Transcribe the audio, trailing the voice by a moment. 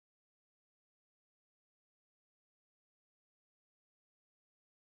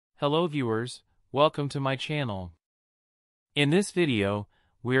Hello viewers, welcome to my channel. In this video,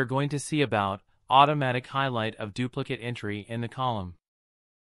 we are going to see about automatic highlight of duplicate entry in the column.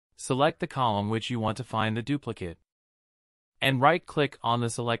 Select the column which you want to find the duplicate. And right-click on the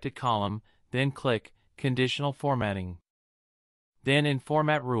selected column, then click Conditional Formatting. Then in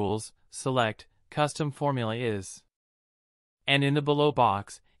Format Rules, select Custom Formula Is. And in the below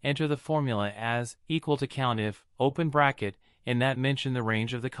box, enter the formula as equal to count if, open bracket, in that mention the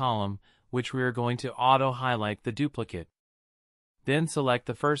range of the column, which we are going to auto-highlight the duplicate. Then select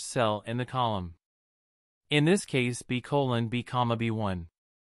the first cell in the column. In this case B:, B1.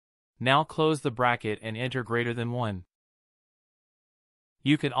 Now close the bracket and enter greater than 1.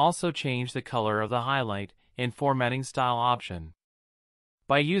 You can also change the color of the highlight in Formatting Style option.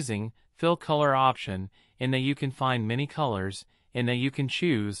 By using Fill Color option, in that you can find many colors, in that you can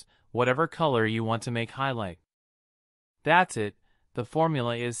choose whatever color you want to make highlight. That's it, the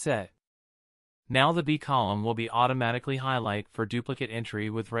formula is set. Now the B column will be automatically highlight for duplicate entry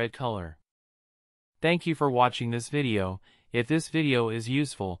with red color. Thank you for watching this video. If this video is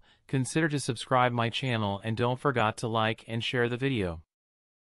useful, consider to subscribe my channel and don't forget to like and share the video.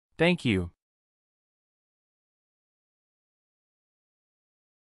 Thank you.